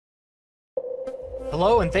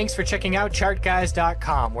Hello and thanks for checking out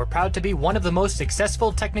ChartGuys.com. We're proud to be one of the most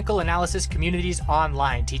successful technical analysis communities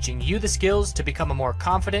online, teaching you the skills to become a more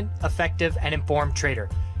confident, effective, and informed trader.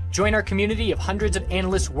 Join our community of hundreds of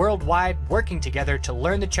analysts worldwide working together to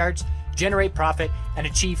learn the charts, generate profit, and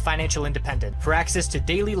achieve financial independence. For access to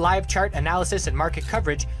daily live chart analysis and market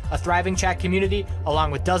coverage, a thriving chat community,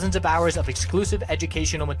 along with dozens of hours of exclusive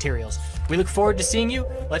educational materials. We look forward to seeing you.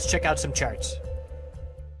 Let's check out some charts.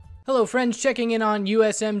 Hello friends, checking in on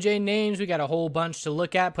USMJ names. We got a whole bunch to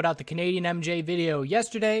look at. Put out the Canadian MJ video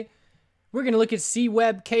yesterday. We're going to look at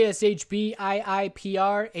CWEB, KSHB,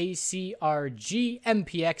 IIPR, ACRG,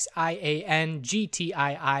 MPX, IAN,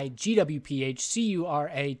 GTII, GWPH,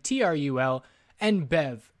 CURA, TRUL,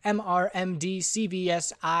 NBEV, MRMD,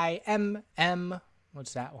 CVSI, MM,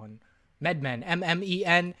 what's that one? MedMen,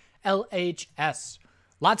 MMEN, LHS.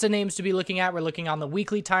 Lots of names to be looking at. We're looking on the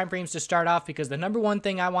weekly time frames to start off because the number one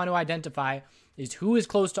thing I want to identify is who is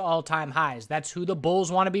close to all-time highs. That's who the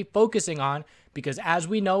bulls want to be focusing on because as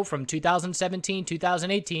we know from 2017,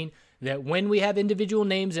 2018, that when we have individual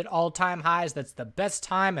names at all-time highs, that's the best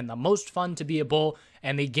time and the most fun to be a bull,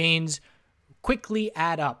 and the gains quickly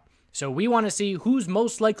add up. So we want to see who's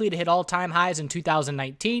most likely to hit all-time highs in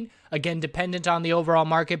 2019. Again, dependent on the overall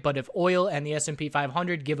market, but if oil and the S&P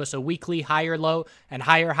 500 give us a weekly higher low and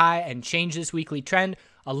higher high and change this weekly trend,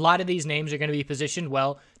 a lot of these names are going to be positioned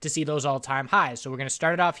well to see those all-time highs. So we're going to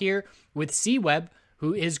start it off here with CWEB,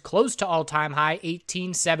 who is close to all-time high,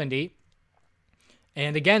 1870.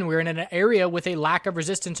 And again, we're in an area with a lack of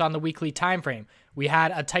resistance on the weekly time frame. We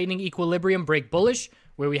had a tightening equilibrium break bullish,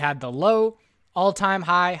 where we had the low, all-time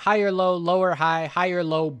high, higher low, lower high, higher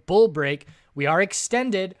low, bull break. We are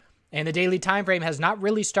extended, and the daily time frame has not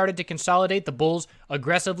really started to consolidate. The bulls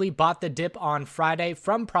aggressively bought the dip on Friday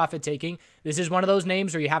from profit taking. This is one of those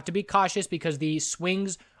names where you have to be cautious because the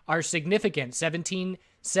swings are significant.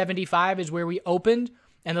 1775 is where we opened,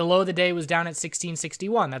 and the low of the day was down at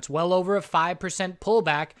 1661. That's well over a 5%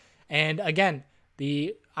 pullback. And again,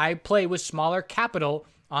 I play with smaller capital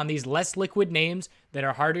on these less liquid names that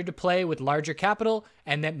are harder to play with larger capital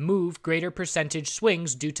and that move greater percentage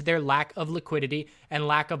swings due to their lack of liquidity and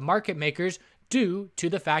lack of market makers due to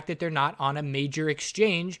the fact that they're not on a major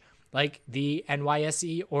exchange like the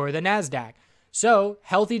NYSE or the NASDAQ. So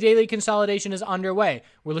healthy daily consolidation is underway.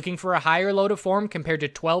 We're looking for a higher low to form compared to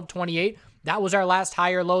 1228. That was our last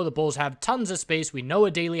higher low. The bulls have tons of space. We know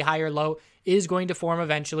a daily higher low is going to form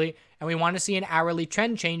eventually, and we want to see an hourly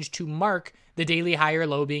trend change to mark the daily higher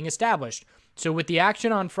low being established. So with the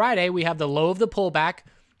action on Friday, we have the low of the pullback,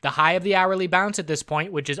 the high of the hourly bounce at this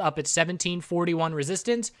point, which is up at 1741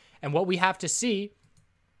 resistance, and what we have to see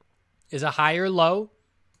is a higher low,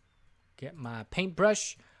 get my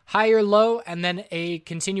paintbrush, higher low, and then a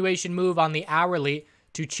continuation move on the hourly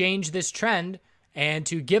to change this trend and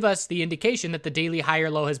to give us the indication that the daily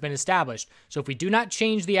higher low has been established. So if we do not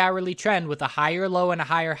change the hourly trend with a higher low and a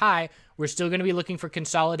higher high, we're still going to be looking for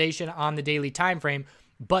consolidation on the daily time frame.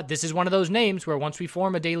 But this is one of those names where once we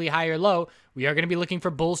form a daily higher low, we are going to be looking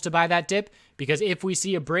for bulls to buy that dip, because if we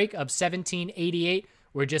see a break of 1788,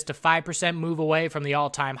 we're just a 5% move away from the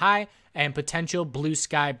all-time high and potential blue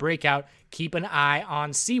sky breakout. Keep an eye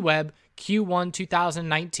on CWEB Q1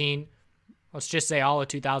 2019. Let's just say all of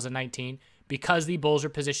 2019. Because the bulls are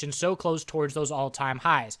positioned so close towards those all-time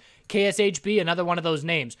highs. KSHB, another one of those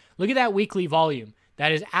names. Look at that weekly volume.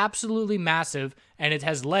 That is absolutely massive, and it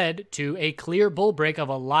has led to a clear bull break of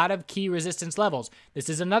a lot of key resistance levels. This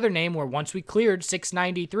is another name where once we cleared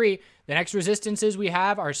 693, the next resistances we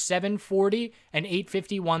have are 740 and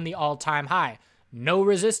 851, the all-time high. No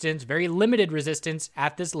resistance, very limited resistance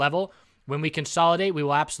at this level. When we consolidate, we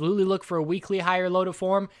will absolutely look for a weekly higher low to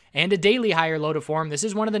form and a daily higher low to form. This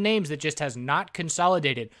is one of the names that just has not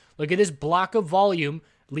consolidated. Look at this block of volume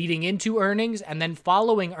leading into earnings and then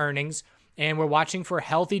following earnings, and we're watching for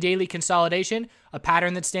healthy daily consolidation. A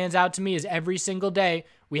pattern that stands out to me is every single day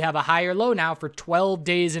we have a higher low now for 12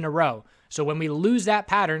 days in a row. So when we lose that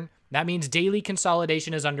pattern, that means daily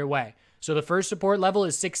consolidation is underway. So the first support level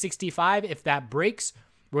is 665. If that breaks,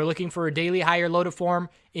 we're looking for a daily higher low to form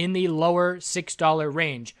in the lower $6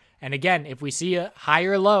 range. And again, if we see a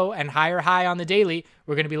higher low and higher high on the daily,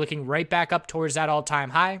 we're going to be looking right back up towards that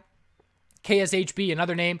all-time high. KSHB,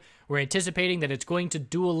 another name, we're anticipating that it's going to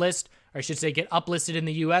dual list, or I should say get uplisted in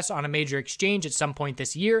the US on a major exchange at some point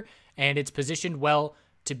this year, and it's positioned well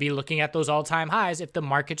to be looking at those all-time highs if the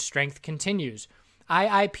market strength continues.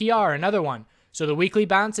 IIPR, another one. So the weekly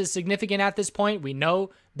bounce is significant at this point. We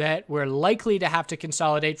know that we're likely to have to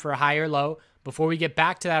consolidate for a higher low before we get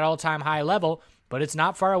back to that all-time high level, but it's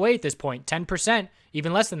not far away at this point. 10%,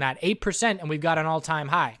 even less than that, 8%, and we've got an all-time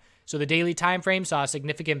high. So the daily time frame saw a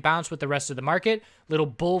significant bounce with the rest of the market. Little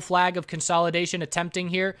bull flag of consolidation attempting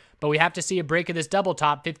here, but we have to see a break of this double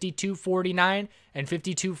top, 52.49 and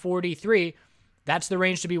 52.43. That's the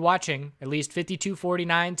range to be watching, at least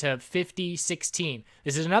 52.49 to 50.16.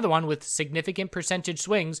 This is another one with significant percentage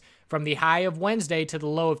swings from the high of Wednesday to the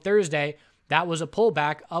low of Thursday. That was a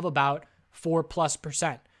pullback of about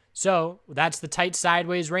 4+%. So that's the tight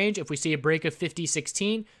sideways range. If we see a break of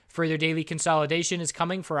 50.16, further daily consolidation is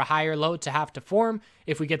coming for a higher low to have to form.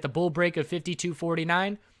 If we get the bull break of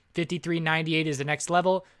 52.49, 53.98 is the next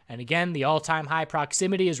level. And again, the all-time high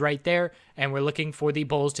proximity is right there. And we're looking for the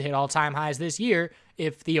bulls to hit all-time highs this year.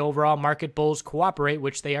 If the overall market bulls cooperate,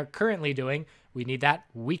 which they are currently doing, we need that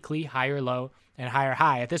weekly higher low and higher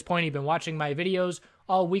high. At this point, you've been watching my videos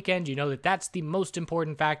all weekend. You know that that's the most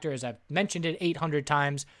important factor, as I've mentioned it 800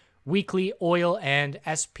 times. Weekly oil and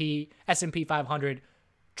S&P 500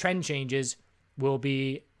 trend changes will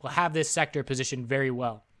have this sector positioned very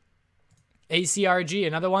well. ACRG,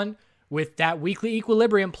 another one with that weekly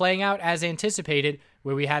equilibrium playing out as anticipated,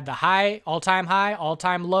 where we had the high,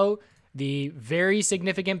 all-time low, the very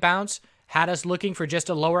significant bounce had us looking for just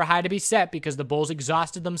a lower high to be set because the bulls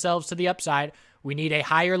exhausted themselves to the upside. We need a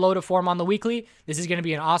higher low to form on the weekly. This is going to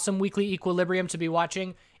be an awesome weekly equilibrium to be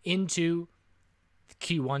watching into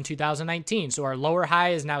Q1 2019. So our lower high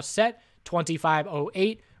is now set,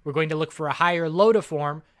 25.08. We're going to look for a higher low to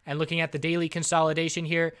form, and looking at the daily consolidation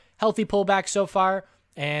here, healthy pullback so far,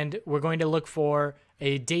 and we're going to look for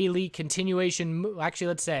a daily continuation. Actually,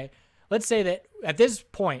 let's say that at this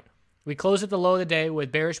point, we close at the low of the day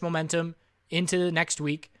with bearish momentum into the next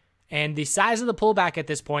week, and the size of the pullback at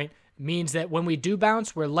this point means that when we do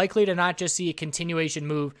bounce, we're likely to not just see a continuation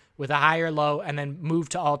move with a higher low and then move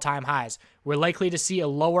to all-time highs. We're likely to see a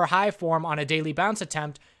lower high form on a daily bounce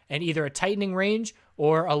attempt and either a tightening range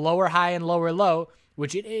or a lower high and lower low,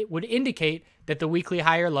 which it would indicate that the weekly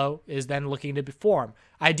higher low is then looking to form.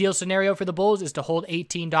 Ideal scenario for the bulls is to hold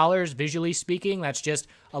 $18, visually speaking. That's just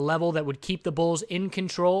a level that would keep the bulls in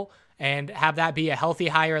control and have that be a healthy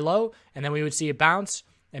higher low, and then we would see a bounce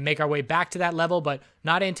and make our way back to that level, but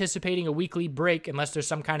not anticipating a weekly break unless there's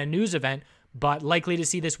some kind of news event, but likely to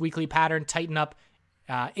see this weekly pattern tighten up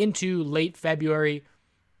into late February,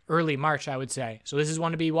 early March, I would say. So this is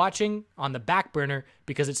one to be watching on the back burner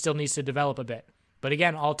because it still needs to develop a bit. But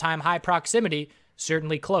again, all-time high proximity,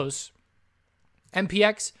 certainly close.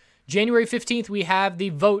 MPX, January 15th, we have the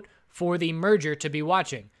vote for the merger to be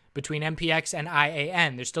watching between MPX and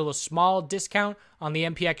IAN. There's still a small discount on the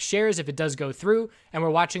MPX shares if it does go through, and we're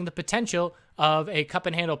watching the potential of a cup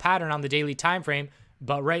and handle pattern on the daily time frame.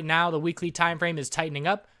 But right now, the weekly time frame is tightening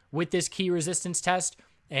up with this key resistance test,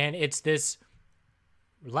 and it's this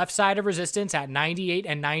left side of resistance at 98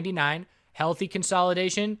 and 99, healthy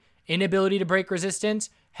consolidation, inability to break resistance,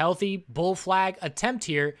 healthy bull flag attempt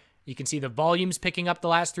here. You can see the volumes picking up the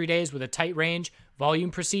last 3 days with a tight range.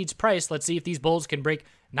 Volume precedes price. Let's see if these bulls can break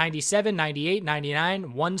 97, 98,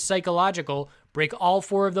 99, one psychological, break all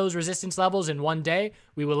four of those resistance levels in one day.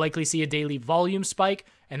 We will likely see a daily volume spike,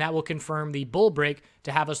 and that will confirm the bull break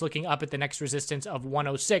to have us looking up at the next resistance of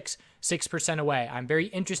 106, 6% away. I'm very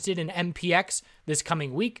interested in MPX this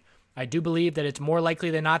coming week. I do believe that it's more likely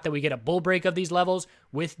than not that we get a bull break of these levels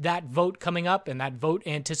with that vote coming up and that vote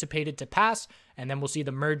anticipated to pass, and then we'll see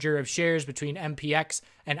the merger of shares between MPX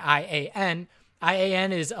and IAN.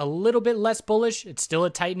 IAN is a little bit less bullish. It's still a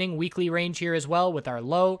tightening weekly range here as well with our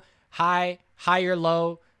low, high, higher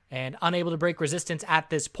low, and unable to break resistance at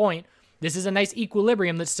this point. This is a nice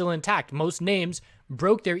equilibrium that's still intact. Most names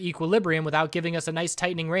broke their equilibrium without giving us a nice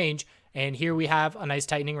tightening range, and here we have a nice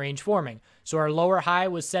tightening range forming. So our lower high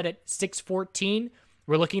was set at 614.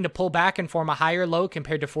 We're looking to pull back and form a higher low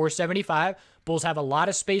compared to 475. Bulls have a lot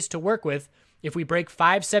of space to work with. If we break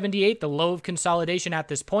 578, the low of consolidation at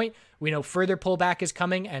this point, we know further pullback is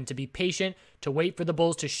coming, and to be patient, to wait for the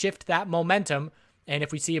bulls to shift that momentum. And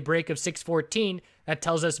if we see a break of 614, that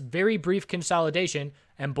tells us very brief consolidation,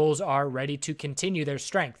 and bulls are ready to continue their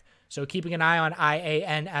strength. So keeping an eye on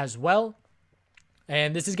IAN as well.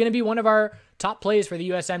 And this is going to be one of our top plays for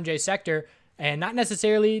the USMJ sector, and not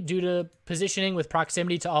necessarily due to positioning with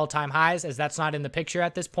proximity to all-time highs, as that's not in the picture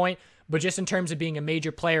at this point, but just in terms of being a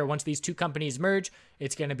major player. Once these two companies merge,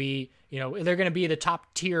 it's going to be, they're going to be the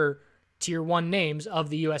top tier 1 names of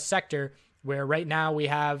the US sector, where right now we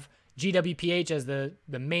have GWPH as the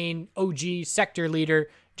main OG sector leader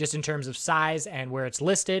just in terms of size and where it's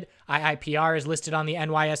listed. IIPR is listed on the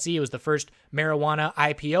NYSE. It was the first marijuana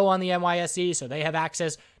IPO on the NYSE, so they have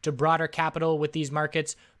access to broader capital with these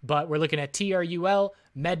markets. But we're looking at TRUL,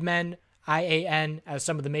 MedMen, IAN as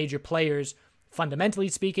some of the major players fundamentally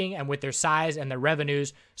speaking, and with their size and their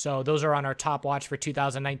revenues. So those are on our top watch for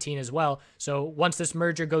 2019 as well. So once this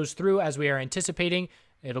merger goes through, as we are anticipating,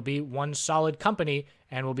 it'll be one solid company,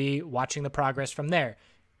 and we'll be watching the progress from there.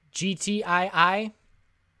 GTII.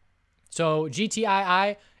 So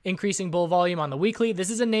GTII, increasing bull volume on the weekly. This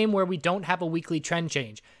is a name where we don't have a weekly trend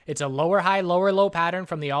change. It's a lower high, lower low pattern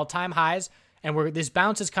from the all-time highs, and where this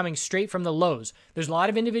bounce is coming straight from the lows. There's a lot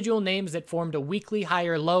of individual names that formed a weekly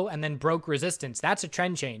higher low and then broke resistance. That's a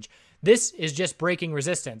trend change. This is just breaking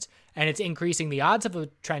resistance, and it's increasing the odds of a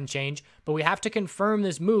trend change, but we have to confirm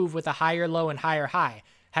this move with a higher low and higher high.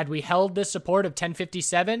 Had we held this support of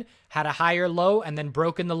 1057, had a higher low, and then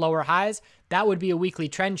broken the lower highs, that would be a weekly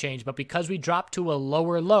trend change. But because we dropped to a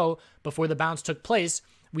lower low before the bounce took place,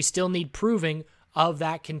 we still need proving of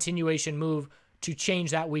that continuation move to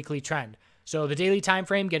change that weekly trend. So the daily time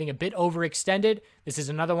frame getting a bit overextended. This is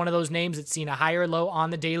another one of those names that's seen a higher low on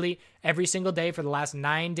the daily every single day for the last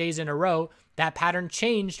 9 days in a row. That pattern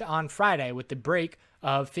changed on Friday with the break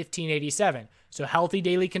of 1587. So healthy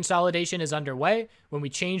daily consolidation is underway. When we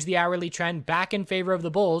change the hourly trend back in favor of the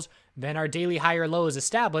bulls, then our daily higher low is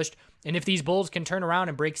established. And if these bulls can turn around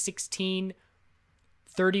and break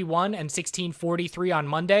 1631 and 1643 on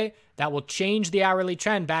Monday, that will change the hourly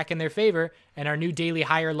trend back in their favor, and our new daily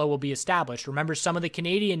higher low will be established. Remember, some of the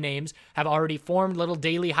Canadian names have already formed little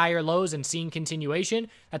daily higher lows and seen continuation.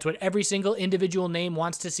 That's what every single individual name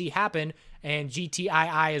wants to see happen, and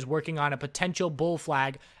GTII is working on a potential bull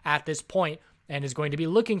flag at this point and is going to be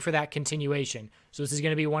looking for that continuation. So this is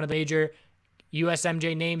going to be one of the major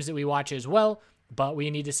USMJ names that we watch as well, but we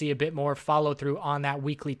need to see a bit more follow through on that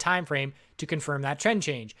weekly time frame to confirm that trend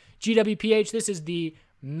change. GWPH, this is the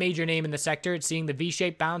major name in the sector. It's seeing the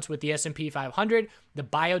V-shaped bounce with the S&P 500. The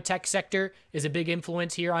biotech sector is a big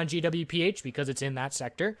influence here on GWPH because it's in that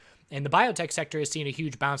sector. And the biotech sector has seen a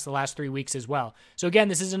huge bounce the last 3 weeks as well. So again,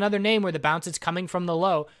 this is another name where the bounce is coming from the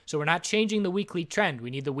low. So we're not changing the weekly trend.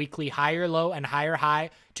 We need the weekly higher low and higher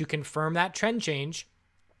high to confirm that trend change.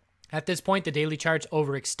 At this point, the daily chart's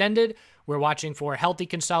overextended. We're watching for healthy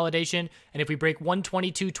consolidation. And if we break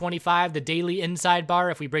 122.25, the daily inside bar,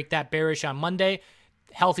 if we break that bearish on Monday,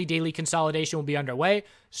 healthy daily consolidation will be underway.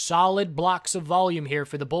 Solid blocks of volume here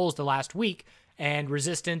for the bulls the last week. And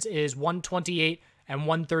resistance is 128 and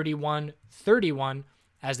 131.31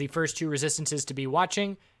 as the first two resistances to be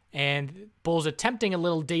watching. And bulls attempting a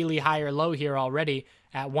little daily higher low here already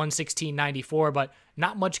at 116.94, but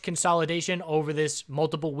not much consolidation over this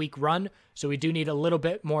multiple week run. So we do need a little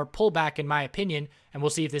bit more pullback in my opinion, and we'll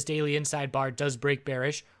see if this daily inside bar does break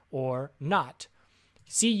bearish or not.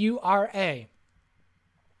 CURA.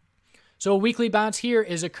 So a weekly bounce here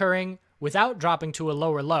is occurring without dropping to a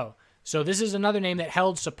lower low. So this is another name that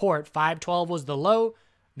held support. 512 was the low,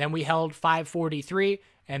 then we held 543.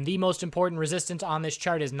 And the most important resistance on this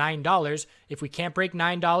chart is $9. If we can't break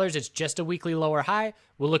 $9, it's just a weekly lower high.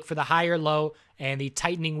 We'll look for the higher low and the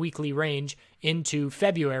tightening weekly range into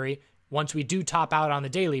February once we do top out on the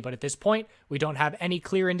daily. But at this point, we don't have any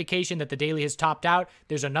clear indication that the daily has topped out.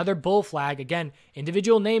 There's another bull flag. Again,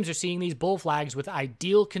 individual names are seeing these bull flags with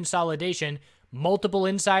ideal consolidation. Multiple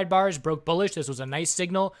inside bars broke bullish. This was a nice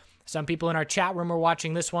signal. Some people in our chat room were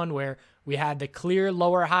watching this one where we had the clear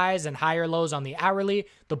lower highs and higher lows on the hourly.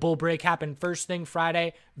 The bull break happened first thing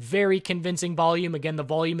Friday. Very convincing volume. Again, the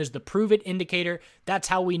volume is the prove it indicator. That's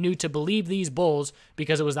how we knew to believe these bulls,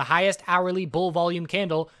 because it was the highest hourly bull volume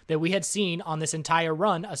candle that we had seen on this entire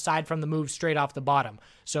run, aside from the move straight off the bottom.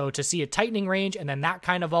 So to see a tightening range and then that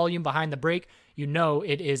kind of volume behind the break, you know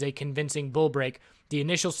it is a convincing bull break. The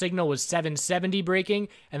initial signal was 770 breaking,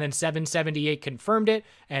 and then 778 confirmed it,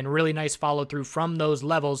 and really nice follow through from those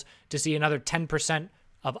levels to see another 10%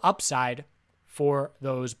 of upside for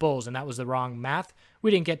those bulls. And that was the wrong math. We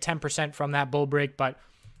didn't get 10% from that bull break, but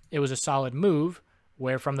it was a solid move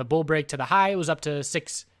where from the bull break to the high, it was up to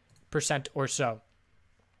 6% or so.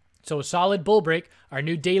 So a solid bull break. Our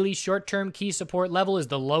new daily short-term key support level is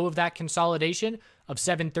the low of that consolidation of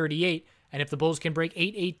 738. And if the bulls can break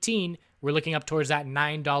 818, we're looking up towards that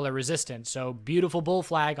 $9 resistance. So beautiful bull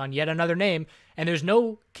flag on yet another name. And there's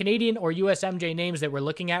no Canadian or USMJ names that we're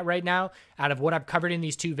looking at right now out of what I've covered in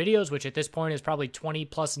these two videos, which at this point is probably 20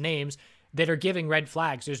 plus names that are giving red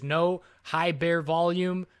flags. There's no high bear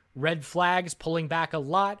volume red flags pulling back a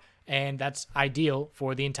lot, and that's ideal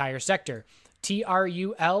for the entire sector.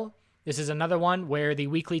 TRUL. This is another one where the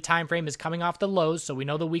weekly time frame is coming off the lows, so we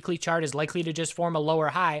know the weekly chart is likely to just form a lower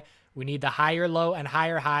high. We need the higher low and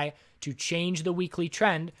higher high to change the weekly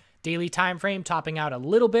trend. Daily time frame topping out a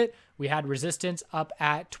little bit. We had resistance up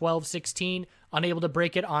at 1216, unable to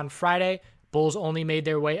break it on Friday. Bulls only made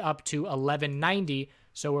their way up to 1190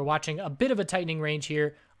 So we're watching a bit of a tightening range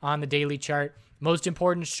here on the daily chart. Most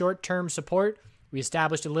important short-term support, we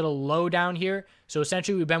established a little low down here. So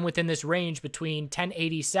essentially we've been within this range between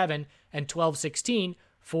 1087 and 1216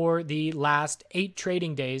 for the last 8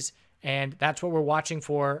 trading days. And that's what we're watching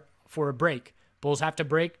for a break. Bulls have to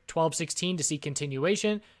break 1216 to see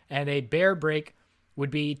continuation, and a bear break would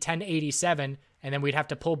be 1087, and then we'd have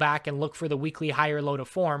to pull back and look for the weekly higher low to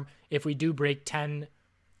form if we do break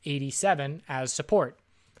 1087 as support.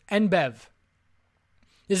 NBEV.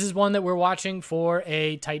 This is one that we're watching for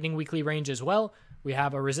a tightening weekly range as well. We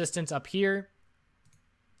have a resistance up here,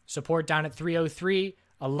 support down at 303,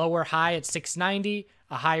 a lower high at 690,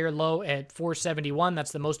 a higher low at 471.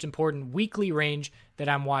 That's the most important weekly range that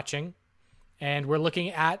I'm watching. And we're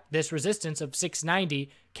looking at this resistance of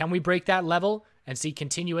 690. Can we break that level and see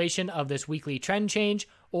continuation of this weekly trend change,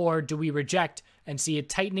 or do we reject and see a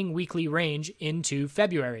tightening weekly range into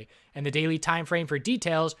February? And the daily time frame for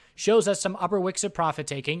details shows us some upper wicks of profit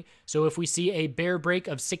taking. So if we see a bear break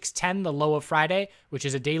of 610, the low of Friday, which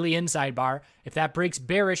is a daily inside bar, if that breaks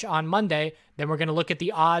bearish on Monday, then we're going to look at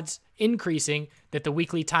the odds increasing that the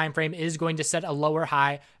weekly time frame is going to set a lower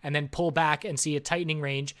high and then pull back and see a tightening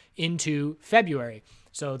range into February.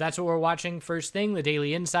 So that's what we're watching first thing, the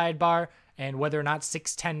daily inside bar, and whether or not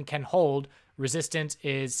 610 can hold. Resistance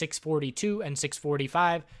is 642 and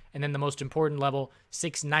 645, and then the most important level,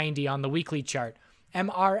 690 on the weekly chart.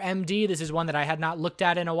 MRMD, this is one that I had not looked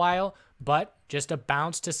at in a while, but just a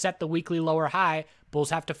bounce to set the weekly lower high. Bulls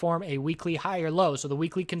have to form a weekly higher low. So the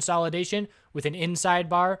weekly consolidation with an inside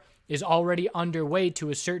bar is already underway to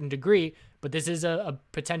a certain degree, but this is a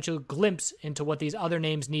potential glimpse into what these other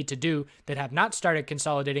names need to do that have not started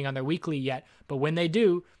consolidating on their weekly yet. But when they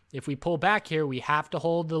do, if we pull back here, we have to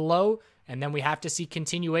hold the low, and then we have to see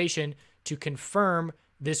continuation to confirm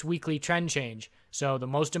this weekly trend change. So the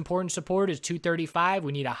most important support is 235.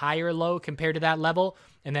 We need a higher low compared to that level.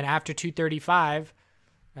 And then after 235,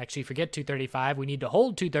 actually forget 235, we need to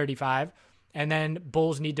hold 235. And then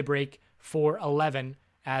bulls need to break 411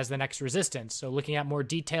 as the next resistance. So looking at more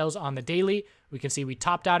details on the daily, we can see we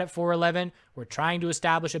topped out at 411. We're trying to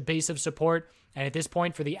establish a base of support. And at this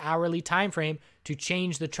point, for the hourly time frame to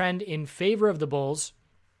change the trend in favor of the bulls,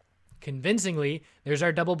 convincingly, there's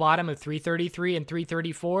our double bottom of 333 and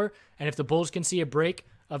 334. And if the bulls can see a break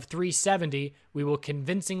of 370, we will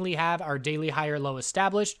convincingly have our daily higher low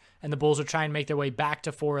established, and the bulls will try and make their way back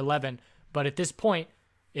to 411. But at this point,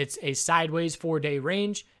 it's a sideways 4-day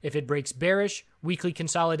range. If it breaks bearish, weekly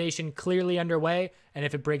consolidation clearly underway. And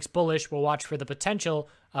if it breaks bullish, we'll watch for the potential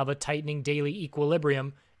of a tightening daily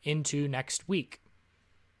equilibrium into next week.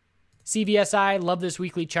 CVSI, love this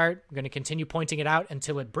weekly chart. I'm going to continue pointing it out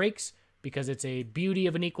until it breaks because it's a beauty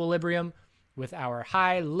of an equilibrium with our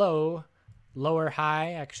high, low, lower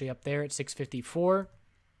high, actually up there at 654,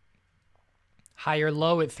 higher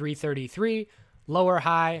low at 333, lower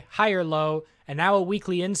high, higher low, and now a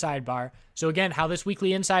weekly inside bar. So again, how this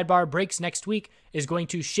weekly inside bar breaks next week is going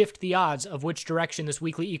to shift the odds of which direction this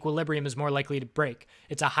weekly equilibrium is more likely to break.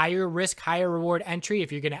 It's a higher risk, higher reward entry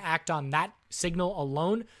if you're going to act on that signal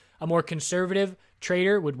alone. A more conservative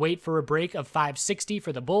trader would wait for a break of 560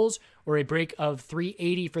 for the bulls or a break of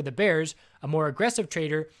 380 for the bears. A more aggressive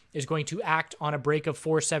trader is going to act on a break of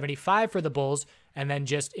 475 for the bulls and then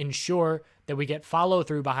just ensure that we get follow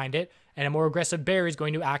through behind it. And a more aggressive bear is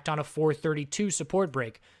going to act on a 432 support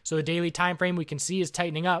break. So the daily time frame we can see is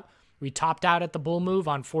tightening up. We topped out at the bull move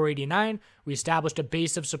on 489. We established a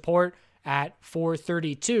base of support at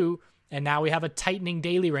 432. And now we have a tightening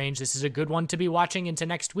daily range. This is a good one to be watching into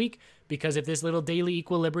next week because if this little daily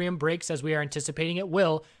equilibrium breaks as we are anticipating it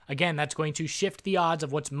will, again, that's going to shift the odds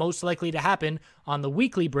of what's most likely to happen on the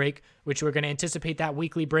weekly break, which we're going to anticipate that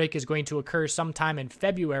weekly break is going to occur sometime in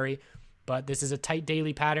February. But this is a tight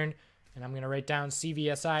daily pattern. And I'm going to write down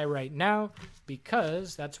CVSI right now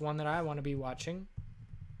because that's one that I want to be watching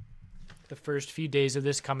the first few days of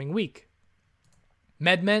this coming week.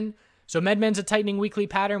 MedMen. So MedMen's a tightening weekly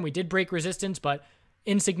pattern. We did break resistance, but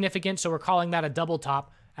insignificant. So we're calling that a double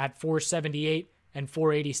top at 478 and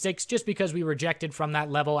 486 just because we rejected from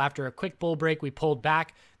that level after a quick bull break. We pulled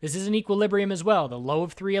back. This is an equilibrium as well. The low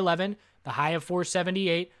of 311, the high of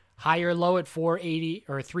 478, higher low at 480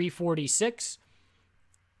 or 346.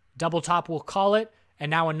 Double top, we'll call it. And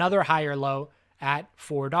now another higher low at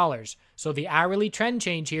 $4. So the hourly trend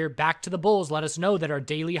change here back to the bulls let us know that our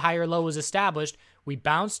daily higher low was established. We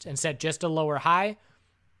bounced and set just a lower high.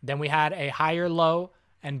 Then we had a higher low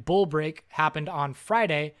and bull break happened on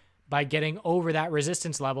Friday by getting over that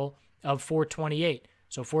resistance level of 428.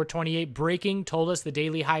 So 428 breaking told us the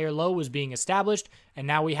daily higher low was being established. And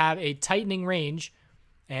now we have a tightening range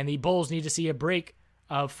and the bulls need to see a break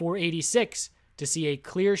of 486 to see a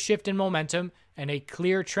clear shift in momentum and a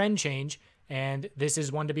clear trend change. And this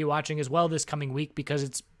is one to be watching as well this coming week because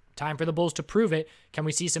it's time for the bulls to prove it. Can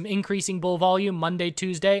we see some increasing bull volume Monday,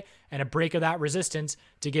 Tuesday, and a break of that resistance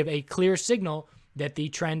to give a clear signal that the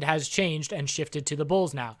trend has changed and shifted to the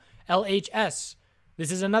bulls now? LHS.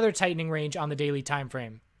 This is another tightening range on the daily time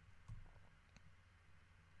frame.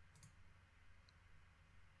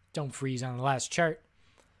 Don't freeze on the last chart.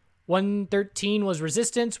 113 was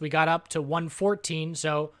resistance. We got up to 114,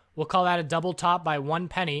 so we'll call that a double top by 1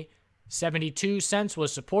 penny. 72 cents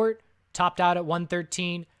was support, topped out at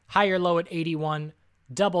 113, higher low at 81,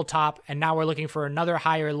 double top, and now we're looking for another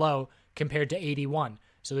higher low compared to 81.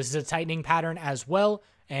 So this is a tightening pattern as well,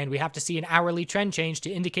 and we have to see an hourly trend change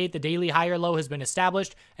to indicate the daily higher low has been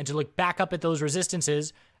established and to look back up at those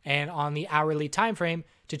resistances and on the hourly time frame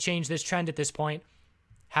to change this trend at this point.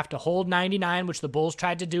 Have to hold 99, which the bulls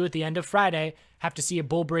tried to do at the end of Friday. Have to see a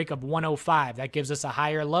bull break of 105. That gives us a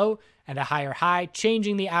higher low and a higher high,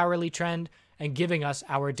 changing the hourly trend and giving us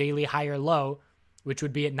our daily higher low, which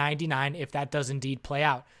would be at 99 if that does indeed play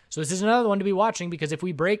out. So this is another one to be watching because if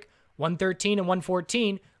we break 113 and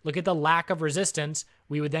 114, look at the lack of resistance.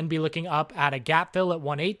 We would then be looking up at a gap fill at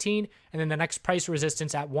 118 and then the next price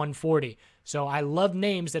resistance at 140. So I love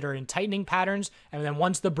names that are in tightening patterns, and then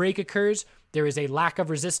once the break occurs, there is a lack of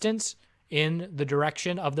resistance in the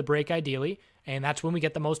direction of the break ideally, and that's when we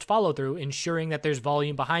get the most follow through, ensuring that there's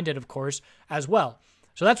volume behind it, of course, as well.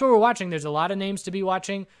 So that's what we're watching. There's a lot of names to be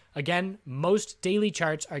watching. Again, most daily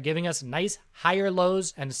charts are giving us nice higher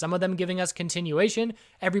lows and some of them giving us continuation.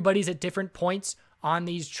 Everybody's at different points on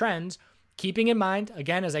these trends. Keeping in mind,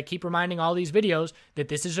 again, as I keep reminding all these videos, that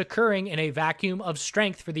this is occurring in a vacuum of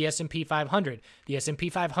strength for the S&P 500. The S&P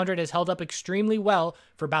 500 has held up extremely well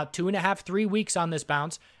for about 2.5, 3 weeks on this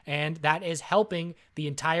bounce, and that is helping the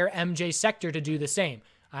entire MJ sector to do the same.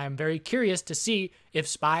 I'm very curious to see if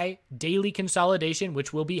SPY daily consolidation,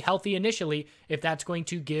 which will be healthy initially, if that's going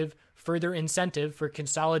to give further incentive for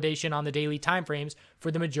consolidation on the daily timeframes for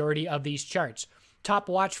the majority of these charts. Top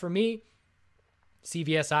watch for me,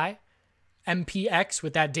 CVSI. MPX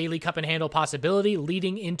with that daily cup and handle possibility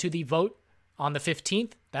leading into the vote on the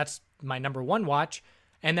 15th. That's my number one watch.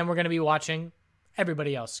 And then we're going to be watching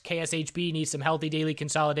everybody else. KSHB needs some healthy daily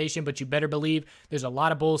consolidation, but you better believe there's a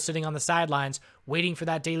lot of bulls sitting on the sidelines waiting for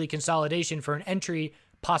that daily consolidation for an entry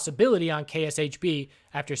possibility on KSHB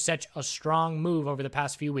after such a strong move over the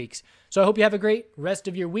past few weeks. So I hope you have a great rest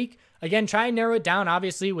of your week. Again, try and narrow it down.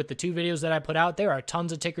 Obviously, with the 2 videos that I put out, there are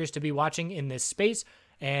tons of tickers to be watching in this space,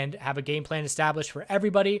 and have a game plan established for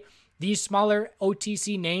everybody. These smaller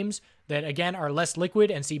OTC names that, again, are less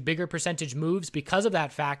liquid and see bigger percentage moves because of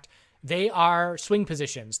that fact, they are swing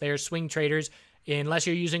positions. They are swing traders. Unless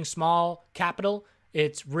you're using small capital,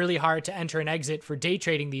 it's really hard to enter and exit for day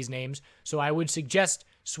trading these names. So I would suggest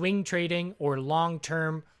swing trading or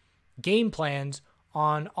long-term game plans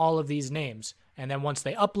on all of these names. And then once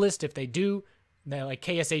they uplist, if they do, like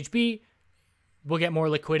KSHB, we'll get more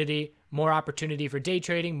liquidity, more opportunity for day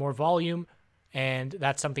trading, more volume, and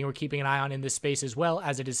that's something we're keeping an eye on in this space as well,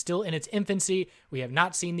 as it is still in its infancy. We have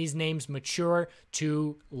not seen these names mature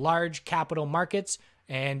to large capital markets,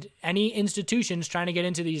 and any institutions trying to get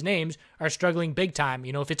into these names are struggling big time.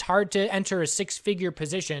 You know, if it's hard to enter a 6-figure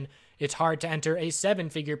position, it's hard to enter a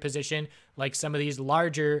 7-figure position like some of these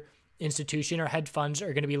larger institution or hedge funds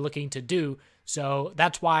are going to be looking to do. So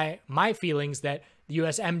that's why my feelings that the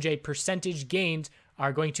USMJ percentage gains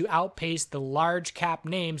are going to outpace the large cap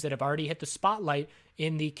names that have already hit the spotlight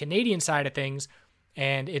in the Canadian side of things.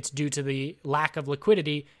 And it's due to the lack of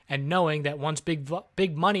liquidity and knowing that once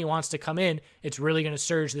big money wants to come in, it's really going to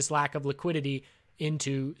surge this lack of liquidity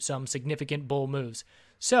into some significant bull moves.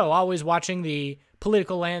 So always watching the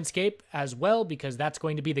political landscape as well, because that's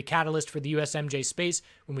going to be the catalyst for the USMJ space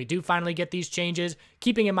when we do finally get these changes,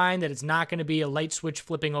 keeping in mind that it's not going to be a light switch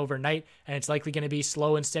flipping overnight, and it's likely going to be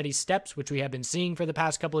slow and steady steps, which we have been seeing for the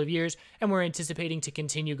past couple of years, and we're anticipating to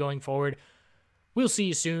continue going forward. We'll see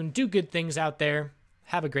you soon. Do good things out there.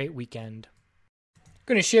 Have a great weekend. I'm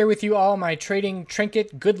going to share with you all my trading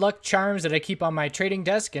trinket good luck charms that I keep on my trading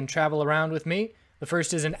desk and travel around with me. The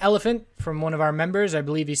first is an elephant from one of our members. I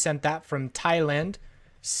believe he sent that from Thailand.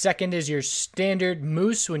 Second is your standard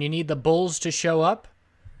moose when you need the bulls to show up.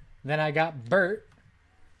 Then I got Bert.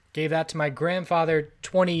 Gave that to my grandfather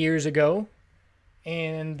 20 years ago.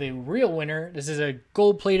 And the real winner, this is a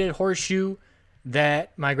gold-plated horseshoe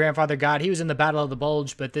that my grandfather got. He was in the Battle of the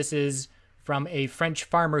Bulge, but this is from a French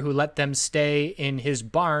farmer who let them stay in his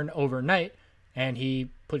barn overnight. And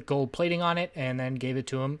he put gold plating on it and then gave it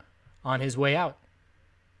to him on his way out.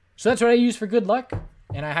 So that's what I use for good luck.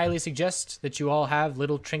 And I highly suggest that you all have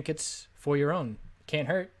little trinkets for your own. Can't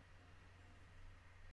hurt.